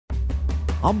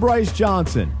I'm Bryce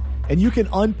Johnson, and you can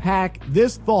unpack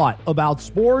this thought about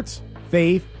sports,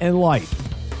 faith, and life.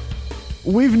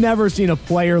 We've never seen a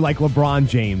player like LeBron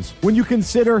James when you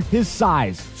consider his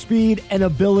size, speed, and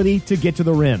ability to get to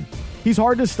the rim. He's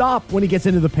hard to stop when he gets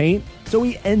into the paint, so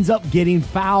he ends up getting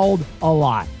fouled a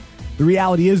lot. The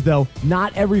reality is, though,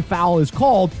 not every foul is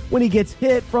called when he gets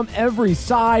hit from every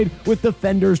side with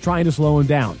defenders trying to slow him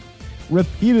down.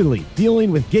 Repeatedly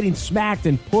dealing with getting smacked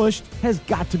and pushed has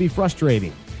got to be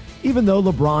frustrating. Even though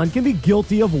LeBron can be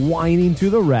guilty of whining to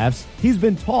the refs, he's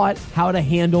been taught how to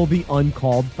handle the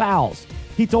uncalled fouls.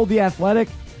 He told The Athletic,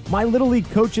 "My Little League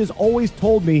coaches always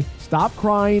told me, stop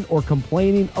crying or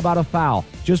complaining about a foul.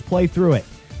 Just play through it.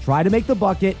 Try to make the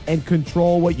bucket and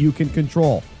control what you can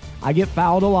control. I get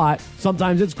fouled a lot.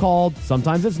 Sometimes it's called,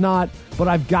 sometimes it's not, but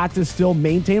I've got to still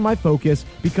maintain my focus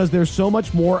because there's so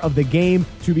much more of the game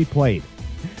to be played."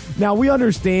 Now, we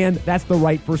understand that's the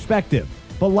right perspective,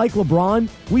 but like LeBron,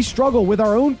 we struggle with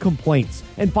our own complaints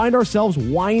and find ourselves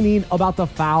whining about the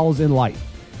fouls in life.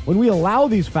 When we allow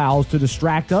these fouls to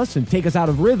distract us and take us out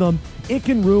of rhythm, it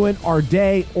can ruin our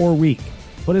day or week.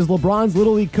 But as LeBron's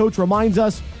Little League coach reminds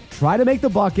us, try to make the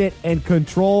bucket and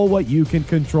control what you can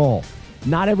control.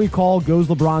 Not every call goes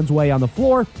LeBron's way on the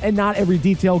floor, and not every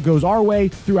detail goes our way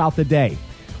throughout the day.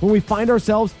 When we find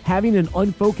ourselves having an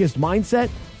unfocused mindset,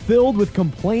 filled with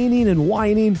complaining and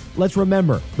whining, let's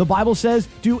remember, the Bible says,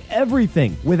 do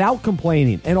everything without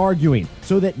complaining and arguing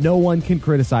so that no one can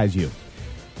criticize you.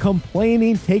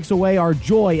 Complaining takes away our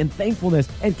joy and thankfulness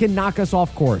and can knock us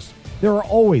off course. There are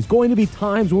always going to be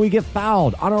times when we get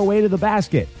fouled on our way to the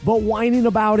basket, but whining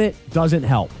about it doesn't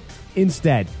help.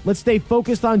 Instead, let's stay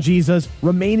focused on Jesus,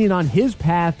 remaining on his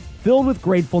path, filled with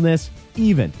gratefulness,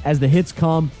 even as the hits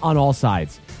come on all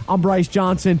sides. I'm Bryce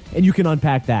Johnson, and you can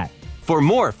unpack that. For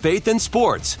more faith and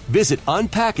sports, visit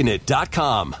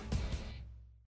unpackingit.com.